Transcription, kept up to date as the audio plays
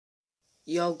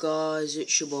Yo guys,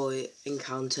 it's your boy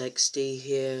EncounterXD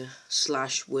here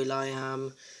 /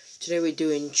 Will.I.am. Today we're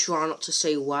doing try not to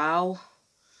say wow,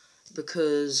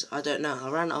 because I don't know, I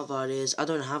ran out of ideas. I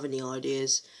don't have any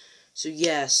ideas. So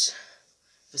yes,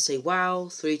 if I say wow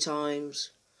 3 times,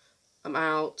 I'm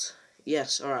out.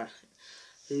 Yes, alright.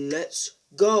 Let's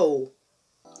go.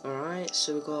 Alright,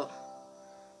 so we got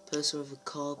person with a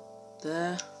car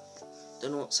there.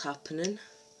 Don't know what's happening,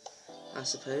 I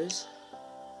suppose.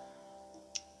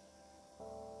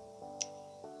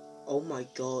 Oh my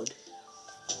god.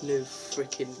 No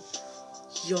freaking.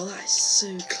 Yo, that is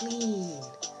so clean.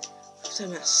 I'm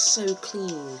saying that's so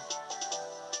clean.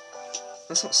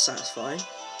 That's not satisfying.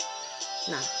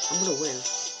 Nah, I'm gonna win.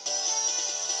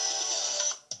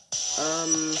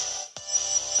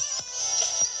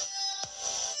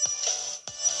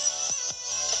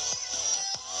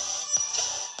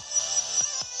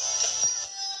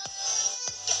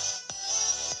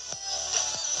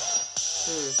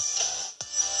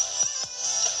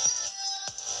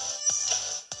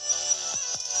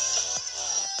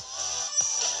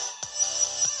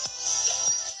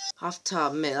 I have to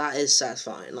admit, that is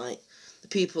satisfying. Like, the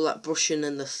people like brushing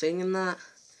and the thing and that.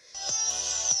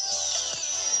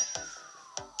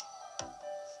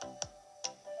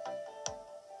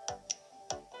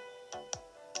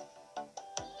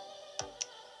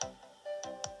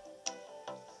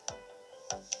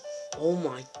 Oh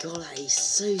my god, that is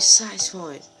so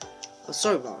satisfying. Oh,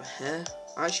 sorry about my hair.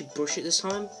 I actually brushed it this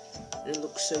time. And it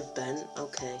looks so bent.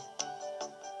 Okay.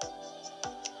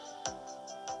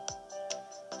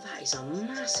 That is a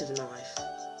massive knife.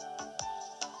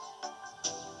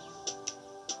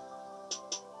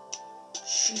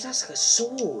 Jeez, that's like a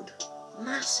sword.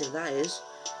 Massive, that is.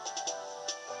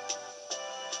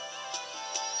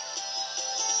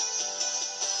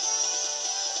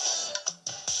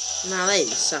 Now that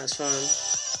is satisfying.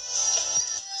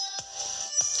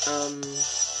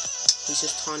 He's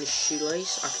just tying his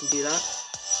shoelace. I can do that.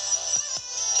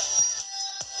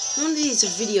 None of these are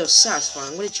video satisfying.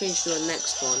 I'm going to change to the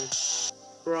next one.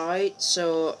 Right,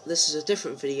 so this is a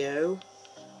different video.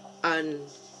 And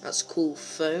that's a cool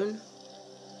phone.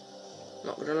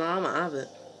 Not gonna lie, I might have it.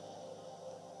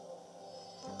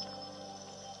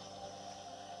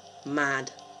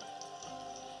 Mad.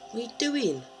 What are you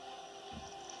doing?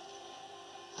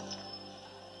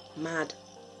 Mad.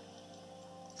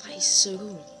 That is so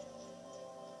cool.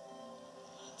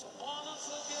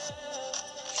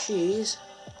 Jeez.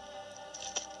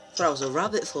 I thought I was a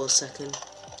rabbit for a second.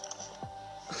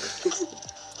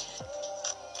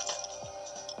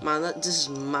 Man, this is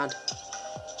mad.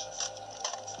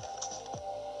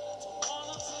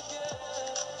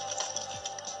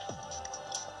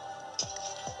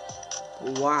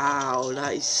 Wow,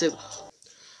 that is so...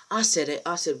 I said it,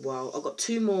 I said wow. I've got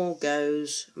 2 more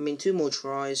goes, 2 more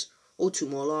tries, or 2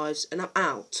 more lives, and I'm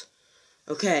out.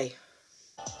 Okay.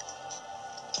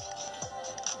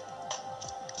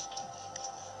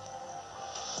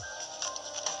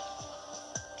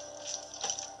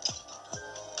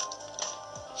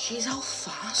 Jeez, how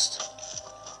fast?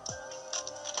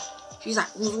 She's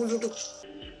like...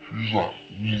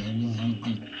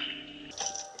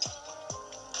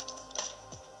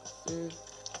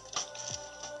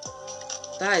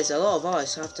 That is a lot of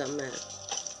ice, I have to admit.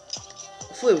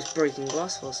 I thought he was breaking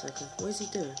glass for a second. What is he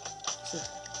doing?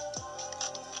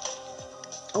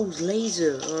 Oh,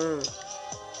 laser. Oh,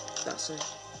 that's it.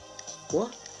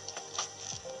 What?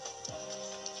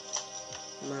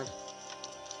 Mad.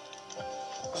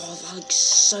 Oh, that looks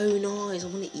so nice. I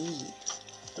want to eat.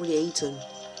 I want to eat them.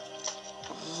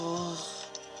 Oh.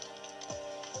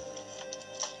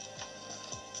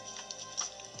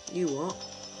 You what?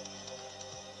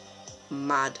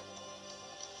 Mad.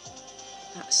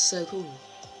 That's so cool.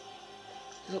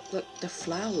 Look, the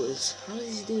flowers. How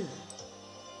does he do that?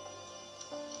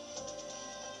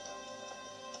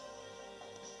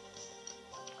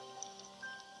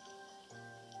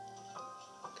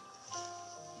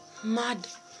 Mad.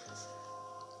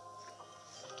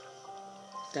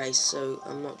 That is so...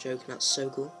 I'm not joking, that's so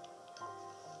cool.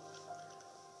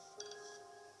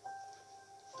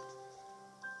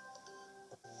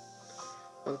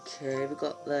 Okay, we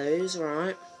got those,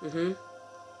 right.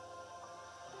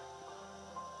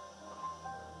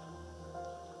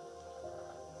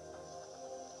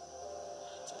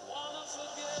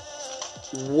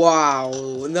 Wow.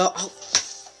 No. Oh.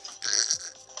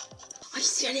 I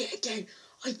said it again.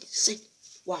 I said,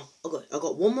 wow. Okay, I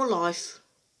got 1 more life.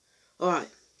 Alright.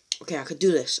 Okay, I could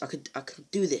do this. I could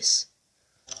do this.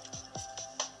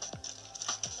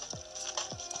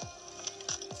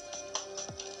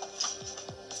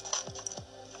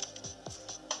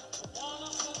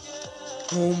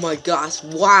 Oh my gosh,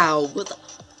 wow. What the...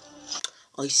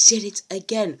 I said it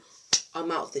again. I'm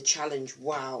out of the challenge.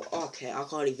 Wow. Okay, I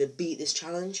can't even beat this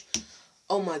challenge.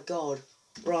 Oh my god.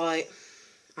 Right.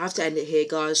 I have to end it here,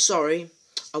 guys. Sorry.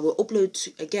 I will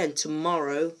upload again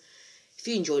tomorrow. If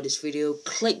you enjoyed this video,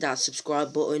 click that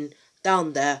subscribe button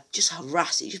down there. Just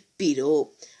harass it. Just beat it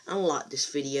up. And like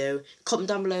this video. Comment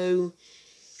down below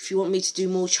if you want me to do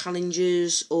more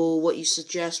challenges, or what you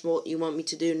suggest, what you want me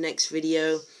to do next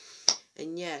video.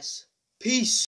 And yes, peace.